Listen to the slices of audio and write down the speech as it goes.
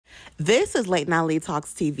This is Late Night Lee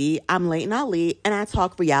Talks TV. I'm Late Night Lee, and I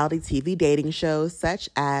talk reality TV dating shows such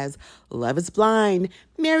as Love is Blind,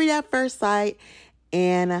 Married at First Sight,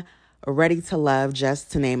 and Ready to Love,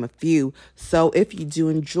 just to name a few. So if you do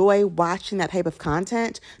enjoy watching that type of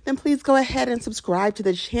content, then please go ahead and subscribe to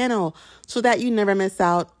the channel so that you never miss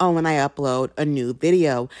out on when I upload a new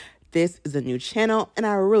video. This is a new channel, and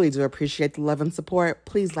I really do appreciate the love and support.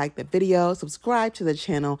 Please like the video, subscribe to the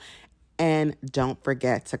channel, and don't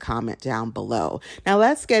forget to comment down below. Now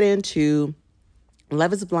let's get into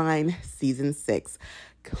Love is Blind Season 6.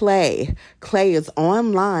 Clay is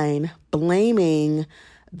online blaming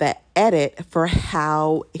the edit for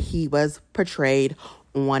how he was portrayed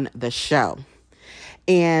on the show.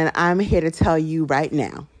 And I'm here to tell you right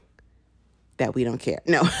now that we don't care.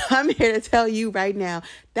 No, I'm here to tell you right now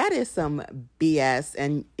that is some BS.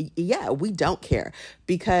 And yeah, we don't care,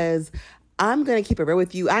 because I'm going to keep it real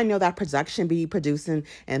with you. I know that production be producing,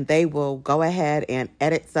 and they will go ahead and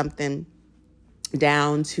edit something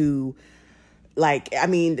down to, like, I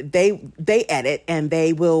mean, they edit and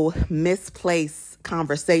they will misplace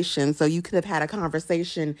conversation. So you could have had a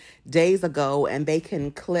conversation days ago and they can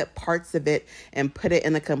clip parts of it and put it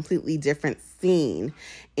in a completely different scene.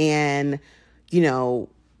 And, you know,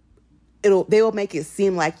 they will make it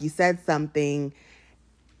seem like you said something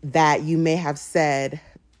that you may have said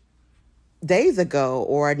days ago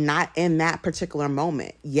or not in that particular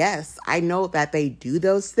moment. Yes, I know that they do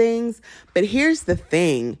those things, but here's the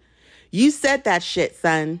thing. You said that shit,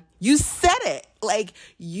 son. You said it. Like,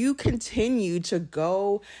 you continue to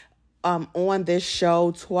go on this show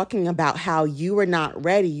talking about how you were not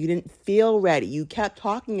ready. You didn't feel ready. You kept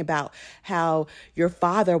talking about how your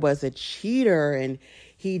father was a cheater and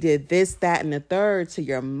he did this, that, and the third to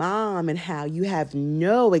your mom, and how you have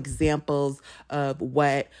no examples of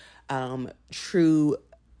what true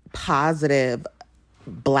positive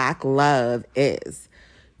Black love is.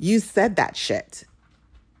 You said that shit.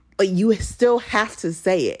 But you still have to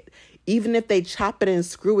say it. Even if they chop it and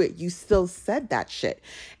screw it, you still said that shit.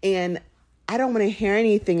 And I don't want to hear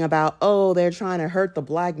anything about, oh, they're trying to hurt the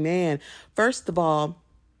Black man. First of all,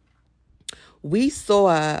 we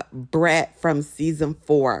saw Brett from season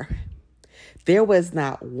 4. There was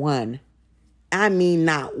not one,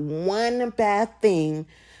 not one bad thing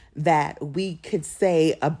that we could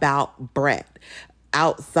say about Brett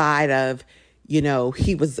outside of, you know,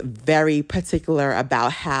 he was very particular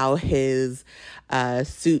about how his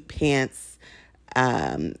suit pants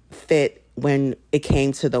fit when it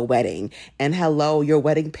came to the wedding. And hello, your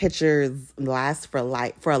wedding pictures last for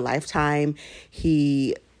a lifetime.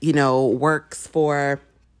 He, you know, works for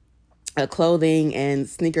a clothing and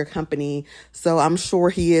sneaker company, so I'm sure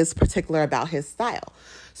he is particular about his style.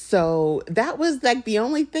 So that was like the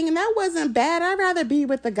only thing, and that wasn't bad. I'd rather be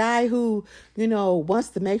with the guy who, you know, wants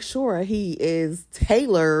to make sure he is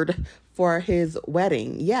tailored for his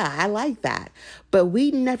wedding. Yeah, I like that. But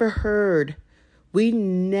we never heard,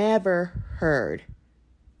 ever heard.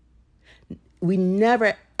 We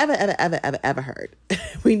never.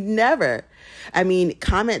 I mean,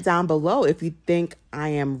 comment down below if you think I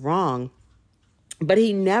am wrong. But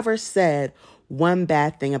he never said one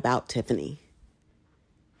bad thing about Tiffany.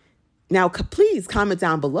 Now, please comment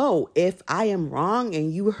down below if I am wrong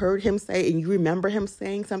and you heard him say, and you remember him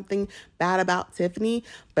saying something bad about Tiffany.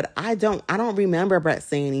 But I don't remember Brett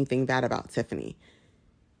saying anything bad about Tiffany.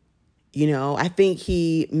 You know, I think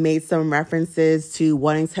he made some references to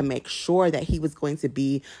wanting to make sure that he was going to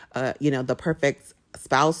be, you know, the perfect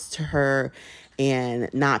spouse to her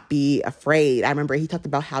and not be afraid. I remember he talked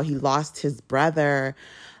about how he lost his brother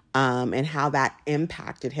and how that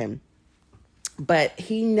impacted him. But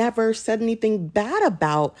he never said anything bad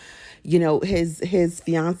about, you know, his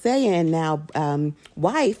fiance and now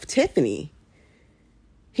wife, Tiffany.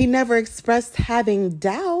 He never expressed having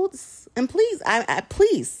doubts. And please,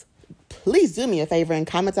 please do me a favor and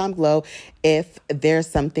comment down below if there's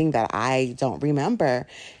something that I don't remember.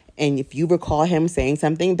 And if you recall him saying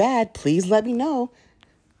something bad, please let me know.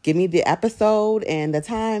 Give me the episode and the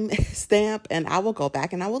time stamp, and I will go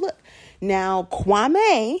back and I will look. Now,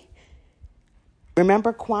 Kwame.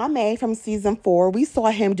 Remember Kwame from season 4? We saw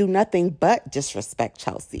him do nothing but disrespect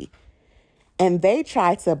Chelsea. And they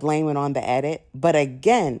tried to blame it on the edit. But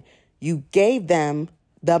again, you gave them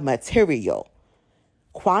the material.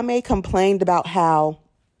 Kwame complained about how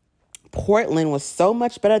Portland was so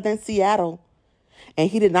much better than Seattle. And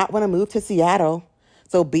he did not want to move to Seattle.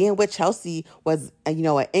 So being with Chelsea was, you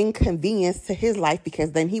know, an inconvenience to his life,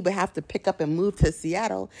 because then he would have to pick up and move to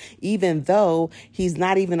Seattle, even though he's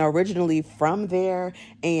not even originally from there.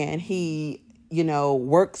 And he, you know,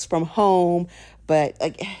 works from home But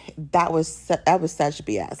like that was such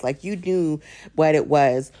BS. Like, you knew what it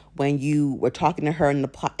was when you were talking to her in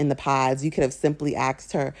the pods. You could have simply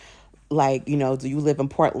asked her, like, do you live in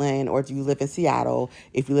Portland or do you live in Seattle?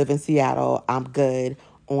 If you live in Seattle, I'm good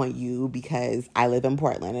on you because I live in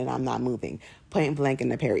Portland and I'm not moving. Point blank in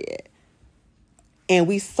the period. And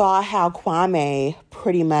we saw how Kwame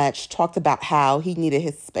pretty much talked about how he needed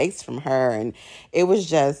his space from her. And it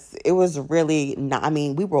was really not, I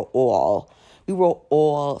mean, we were all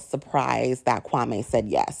surprised that Kwame said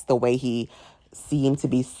yes, the way he seemed to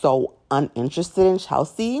be so uninterested in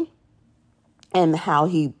Chelsea and how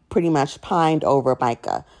he pretty much pined over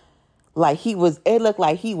Micah. Like, it looked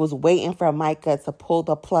like he was waiting for Micah to pull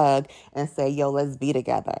the plug and say, yo, let's be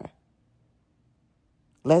together.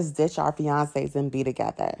 Let's ditch our fiancés and be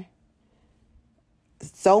together.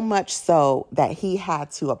 So much so that he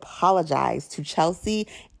had to apologize to Chelsea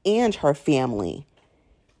and her family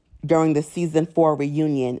during the season 4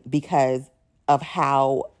 reunion because of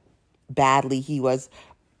how badly he was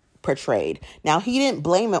portrayed. Now, he didn't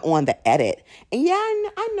blame it on the edit. And yeah,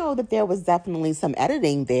 I know that there was definitely some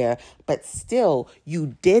editing there, but still,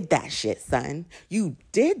 you did that shit, son. You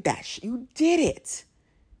did that You did it.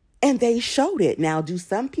 And they showed it. Now, do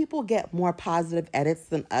some people get more positive edits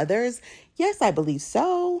than others? Yes, I believe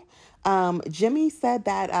so. Jimmy said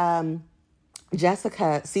that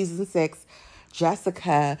Jessica, season 6,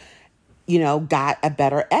 Jessica, got a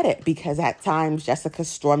better edit because at times Jessica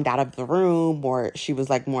stormed out of the room or she was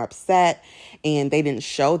like more upset and they didn't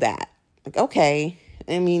show that. Like, okay.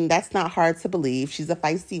 I mean, that's not hard to believe. She's a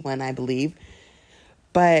feisty one, I believe.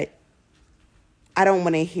 But I don't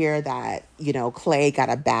want to hear that, Clay got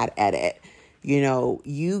a bad edit.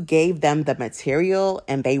 You gave them the material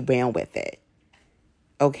and they ran with it.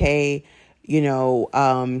 Okay.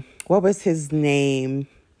 What was his name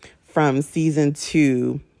from season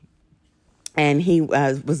 2? And he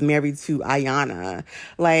was married to Ayana.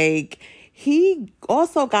 Like, he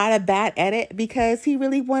also got a bad edit because he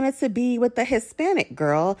really wanted to be with the Hispanic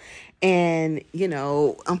girl. And,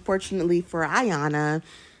 unfortunately for Ayana,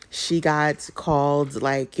 she got called,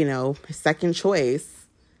 like, second choice.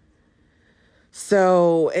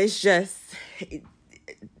 So it's just,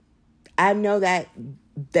 I know that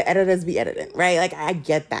the editors be editing, right? Like, I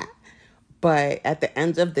get that. But at the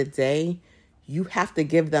end of the day, you have to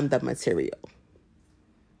give them the material.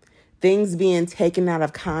 Things being taken out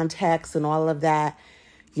of context and all of that,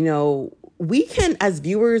 we can, as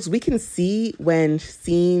viewers, we can see when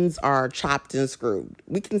scenes are chopped and screwed.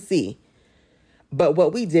 We can see. But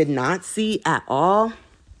what we did not see at all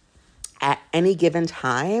at any given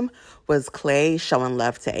time was Clay showing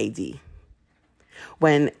love to AD.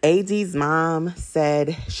 When AD's mom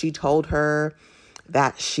said she told her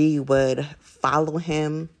that she would follow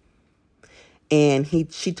him, and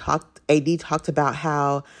AD talked about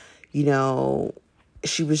how,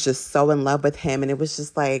 she was just so in love with him, and it was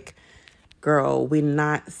just like, girl, we're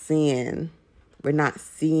not seeing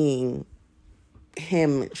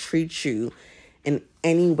him treat you in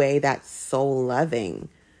any way that's so loving.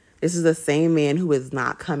 This is the same man who is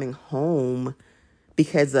not coming home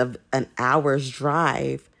because of an hour's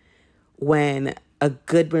drive when a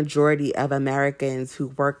good majority of Americans who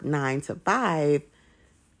work 9 to 5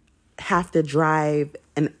 have to drive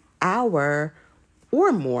an hour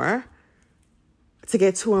or more to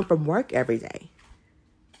get to and from work every day.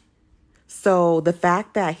 So the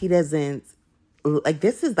fact that he doesn't, like,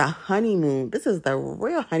 this is the honeymoon. This is the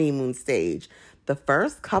real honeymoon stage. The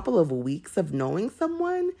first couple of weeks of knowing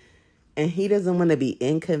someone, and he doesn't want to be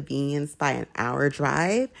inconvenienced by an hour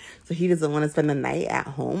drive. So he doesn't want to spend the night at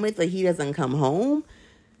home. It's like he doesn't come home.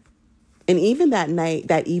 And even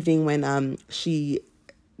that evening when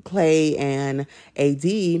Clay and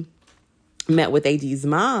AD met with AD's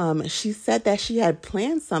mom, she said that she had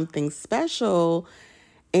planned something special.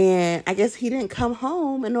 And I guess he didn't come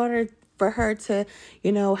home in order for her to,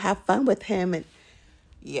 have fun with him. And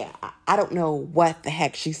yeah, I don't know what the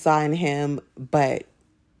heck she saw in him, but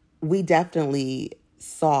we definitely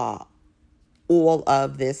saw all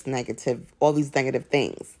these negative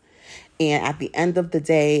things. And at the end of the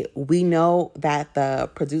day, we know that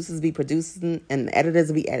the producers be producing and the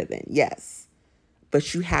editors be editing. Yes.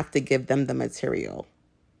 But you have to give them the material.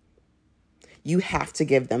 You have to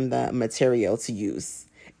give them the material to use.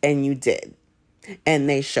 And you did. And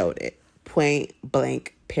they showed it. Point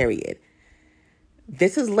blank, period.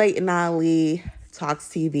 This is Leighton Ali Talks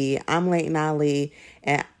TV. I'm Leighton Ali,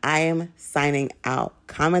 and I am signing out.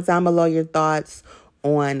 Comment down below your thoughts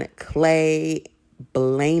on Clay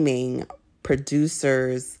blaming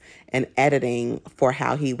producers and editing for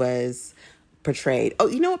how he was portrayed. Oh,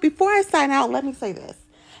 you know what? Before I sign out, let me say this.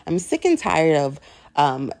 I'm sick and tired of,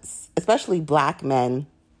 especially Black men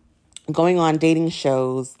going on dating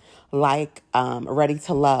shows like Ready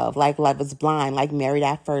to Love, like Love is Blind, like Married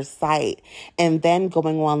at First Sight, and then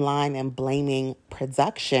going online and blaming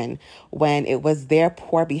production when it was their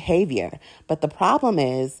poor behavior. But the problem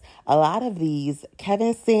is a lot of these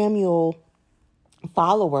Kevin Samuel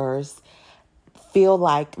followers feel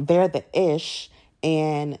like they're the ish,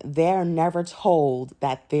 and they're never told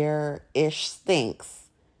that their ish stinks.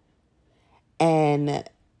 And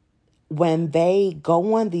when they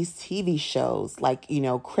go on these TV shows, like,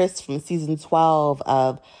 Chris from season 12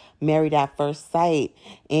 of Married at First Sight,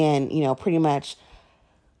 and, pretty much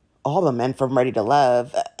all the men from Ready to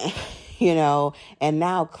Love, and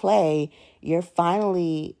now Clay, you're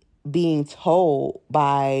finally being told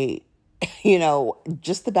by,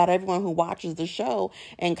 just about everyone who watches the show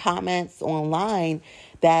and comments online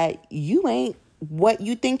that you ain't what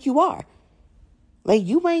you think you are. Like,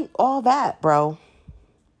 you ain't all that, bro.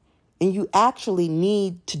 And you actually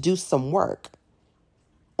need to do some work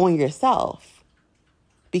on yourself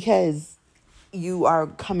because you are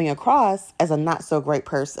coming across as a not so great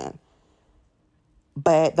person.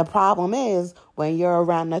 But the problem is when you're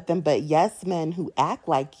around nothing but yes men who act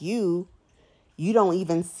like you don't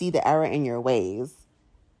even see the error in your ways.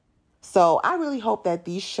 So I really hope that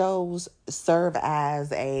these shows serve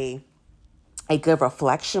as a good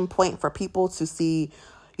reflection point for people to see,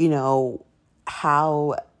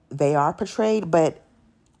 how they are portrayed. But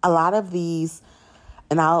a lot of these,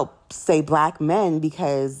 and I'll say Black men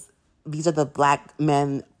because these are the Black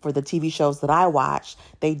men for the TV shows that I watch,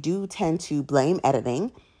 they do tend to blame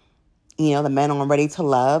editing. The men on Ready to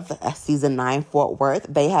Love, season 9, Fort Worth,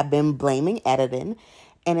 they have been blaming editing.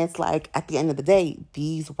 And it's like, at the end of the day,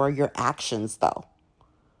 these were your actions, though.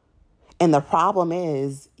 And the problem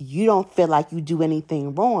is you don't feel like you do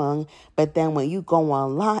anything wrong. But then when you go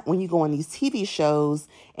online, when you go on these TV shows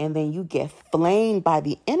and then you get flamed by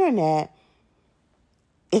the internet,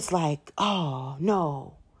 it's like, oh,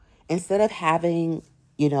 no. Instead of having,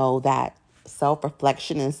 that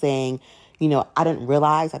self-reflection and saying, I didn't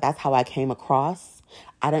realize that that's how I came across.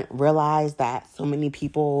 I didn't realize that so many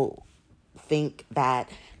people think that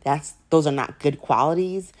those are not good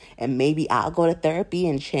qualities, and maybe I'll go to therapy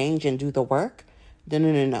and change and do the work.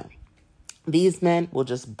 No. These men will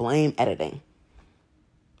just blame editing.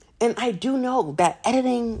 And I do know that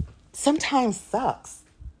editing sometimes sucks.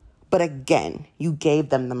 But again, you gave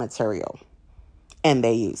them the material and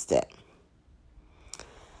they used it.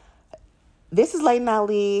 This is Leighton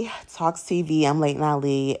Ali, Talks TV. I'm Leighton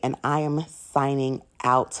Ali, and I am signing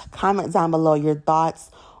out. Comment down below your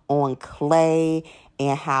thoughts on Clay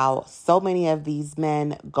and how so many of these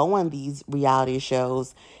men go on these reality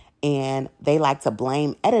shows and they like to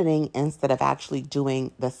blame editing instead of actually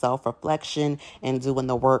doing the self-reflection and doing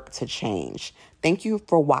the work to change. Thank you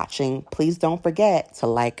for watching. Please don't forget to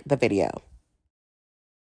like the video.